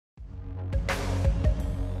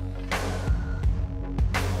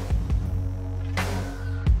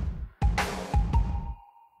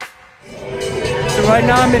right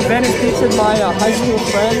now I'm in Venice Beach with my high school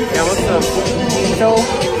friend. Yeah, what's up? So,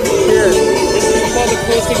 here, this is called the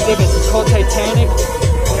coolest exhibit. It's called Titanic.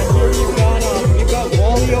 And here you've got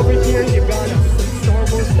Wally over here. You've got some Star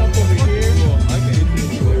Wars stuff over here.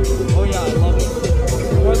 Oh yeah, I love it.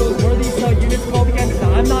 What are these units called again?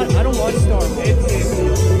 I don't watch Star Wars.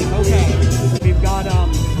 Okay. We've got I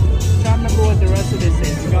can't remember what the rest of this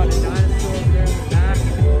is. We've got a dinosaur over there in the back.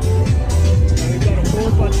 And we've got a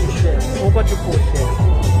whole bunch of shit. A whole bunch of cool shit.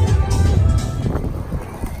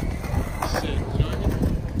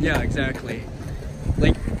 Yeah, exactly.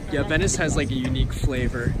 Like, yeah, Venice has like a unique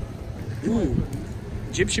flavor. Ooh,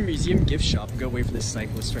 Egyptian Museum gift shop. Go wait for this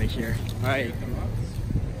cyclist right here. All right.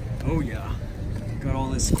 Oh yeah, got all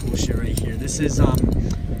this cool shit right here. This is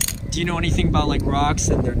do you know anything about like rocks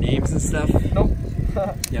and their names and stuff? Nope.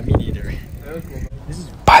 Yeah, me neither.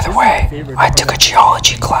 By the way, I took a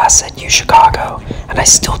geology class at U Chicago, and I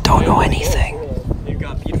still don't know anything. They've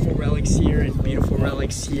got beautiful relics here and beautiful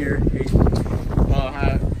relics here.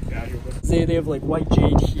 Say they have like white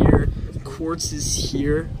jade here, quartz is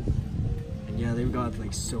here, and yeah, they've got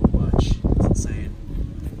like so much. It's insane.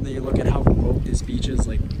 And then you look at how remote this beach is.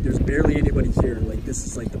 Like, there's barely anybody here. Like, this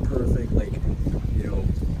is like the perfect, like, you know,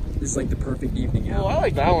 this is like the perfect evening out. Oh, I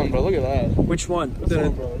like that one, bro. Look at that. Which one? This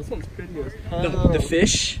one, bro. This one's pretty as hell. The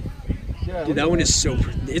fish? Yeah. Dude, that one is so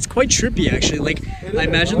it's quite trippy actually. Like, I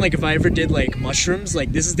imagine like if I ever did like mushrooms,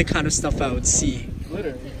 like this is the kind of stuff I would see.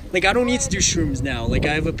 Literally. Like, I don't need to do shrooms now. Like,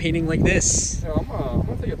 I have a painting like this. Yeah, I'm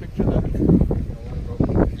gonna take a picture of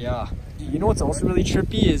that. Yeah. You know what's also really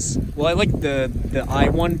trippy is, well, I like the eye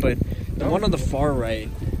one, but the one on the far right,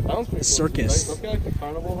 the circus. Cool. Like the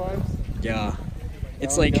carnival vibes. Yeah.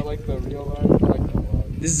 It's like the real vibes. I like that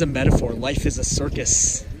vibe. This is a metaphor. Life is a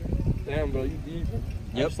circus. Damn, bro, you deep.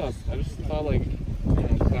 Yep. I just thought like, you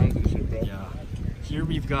know, clowns and shit, bro. Yeah. Here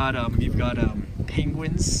we've got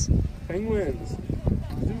penguins. Penguins.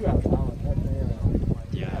 You got talent.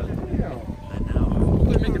 Yeah. Damn. I know.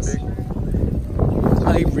 They make it big.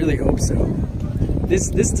 I really hope so. This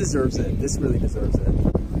deserves it. This really deserves it.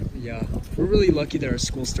 Yeah. We're really lucky that our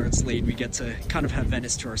school starts late. We get to kind of have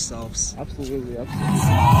Venice to ourselves. Absolutely.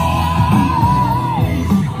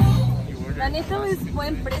 La neta es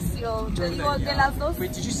buen precio. Te digo, de las dos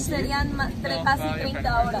serían casi 30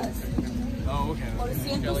 horas. Oh, okay. Por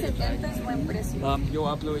 170 es buen precio. Yo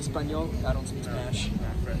hablo español. I don't speak Spanish.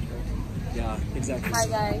 Yeah, exactly. Hi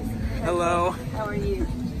guys. Hello. How are you?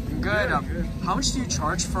 Good. How much do you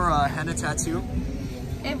charge for a henna tattoo?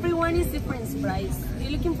 Everyone is different price. Are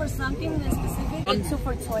you looking for something specific? Like 2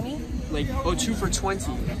 for 20? Like, oh, 2 for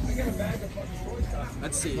 20.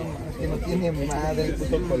 Let's see. I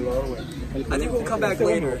think we'll come back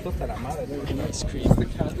later. Ice cream. The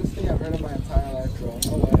coldest thing I've heard in my entire life, bro.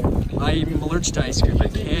 I'm allergic to ice cream. I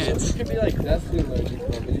can't. You could be like deathly allergic, bro,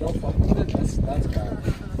 but you don't fuck with it. That's bad.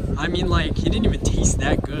 I mean, like, he didn't even taste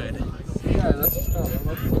that good. Yeah, that's just bad.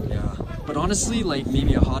 Yeah. But honestly, like,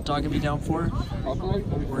 maybe a hot dog would be down for. Hot dog?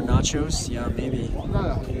 Or nachos. Yeah, maybe.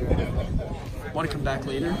 Want to come back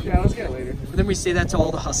later? Yeah, let's get it later. But then we say that to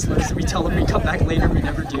all the hustlers, and we tell them we come back later, we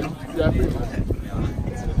never do. Yeah, pretty much. Yeah.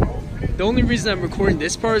 The only reason I'm recording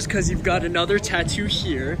this part is because you've got another tattoo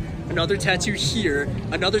here, another tattoo here,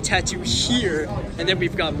 another tattoo here, and then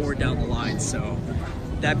we've got more down the line, so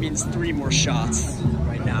that means 3 more shots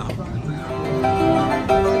right now.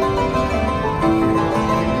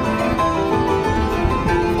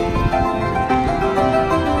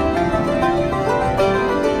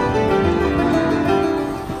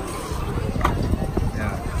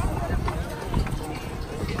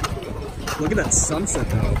 Look at that sunset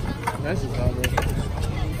though. Nice as hell, bro.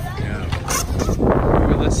 Yeah.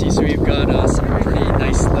 Okay, let's see, so we've got some pretty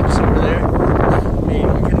nice lips over there. Hey,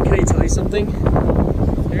 can I tell you something?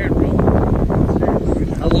 Here, bro.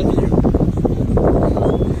 I love you.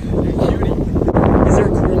 You're cutie. Is there a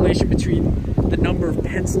correlation between the number of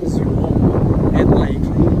pencils you own and like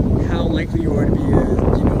how likely you are to be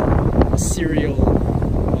a serial,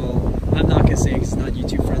 well, I'm not gonna say because it's not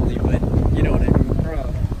YouTube friendly, but you know what I mean.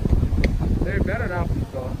 They better not be,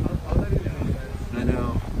 bro. I'll let you know. I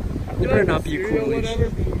know. There better not be a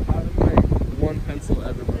correlation. Like one pencil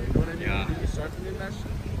ever, bro. You know what I mean? Yeah. Keep sharpening that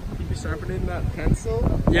shit. Keep sharpening that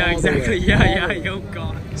pencil. Yeah, exactly. Yeah. Yo,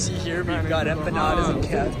 God. See here, we've got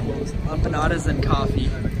empanadas and coffee.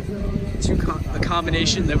 A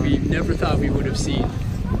combination that we never thought we would have seen.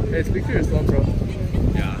 Hey, speak for yourself, bro.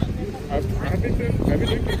 Yeah. I've been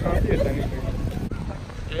drinking coffee at anything.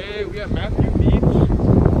 Hey, we got Matthew Beach.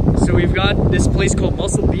 So we've got this place called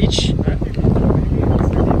Muscle Beach.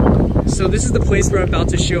 So this is the place where I'm about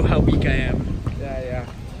to show how weak I am. Yeah.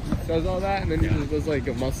 does all that, and then he just does like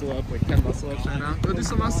a muscle up, like 10 muscle ups right now. Go do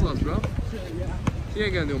some muscle ups, bro. He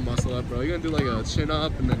ain't gonna do a muscle up, bro. You're gonna do like a chin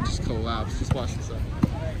up and then just collapse. Just watch this out.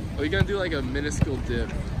 Oh, you're gonna do like a minuscule dip.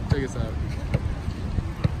 Check this out.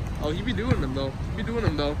 Oh, he be doing them though. He be doing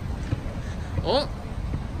them though. Oh,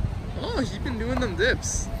 he been doing them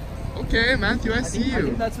dips. Okay, Matthew, I see you. I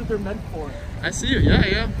think that's what they're meant for. I see you.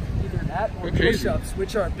 Yeah. Either that or push-ups,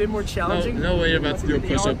 which are a bit more challenging. No way you're about to do a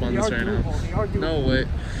push-up on this right now. No way.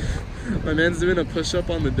 My man's doing a push-up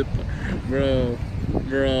on the dip. Bro,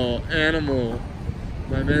 animal.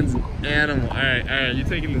 My man's animal. All right. You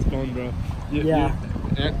taking this bone, bro?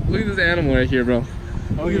 Look at this animal right here, bro.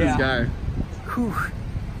 Look at this guy. Whew.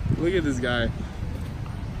 Look at this guy.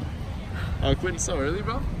 Oh, quitting so early,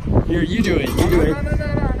 bro? Here, you do it. You do it. No,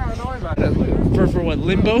 don't worry about that. For what,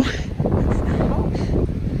 limbo?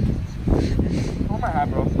 Hold my hat,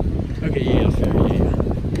 bro. Okay, yeah, fair,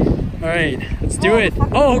 yeah. Alright, let's do it.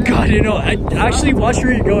 Oh god, you know, actually watch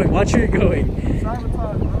where you're going. Watch where you're going.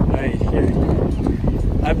 Alright, here.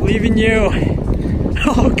 I believe in you.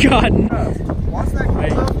 Oh god. Watch that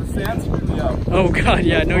come up, the sand's really up. Oh god,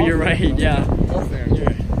 yeah, no, you're right, yeah.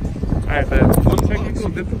 Alright, but some technical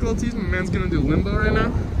difficulties. My man's gonna do limbo right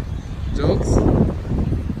now. Jokes.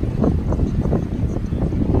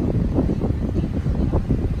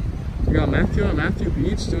 We got Matthew on Matthew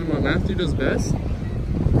Beach doing what Matthew does best.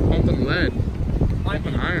 Pumping lead.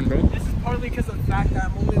 Pumping iron, bro. This is partly because of the fact that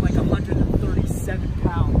I'm only like 137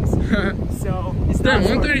 pounds. So, it's Damn, not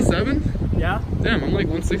 137? Yeah? Damn, I'm like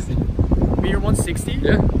 160. Wait, you're 160?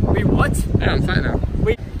 Yeah. Wait, what? Yeah, I'm fat now.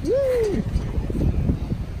 Wait. Woo!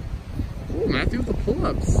 Oh, Matthew with the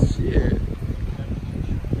pull-ups. Shit.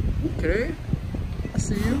 Okay. I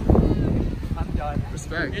see you. I'm done.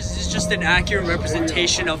 Respect. This is just an accurate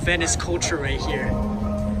representation of Venice culture right here.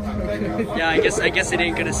 Yeah, I guess it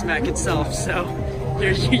ain't gonna smack itself. So,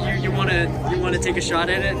 you wanna take a shot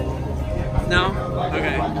at it? No?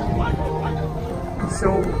 Okay.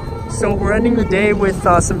 So we're ending the day with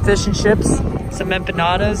some fish and chips, some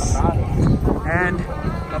empanadas, and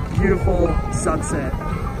a beautiful sunset,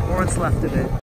 or what's left of it.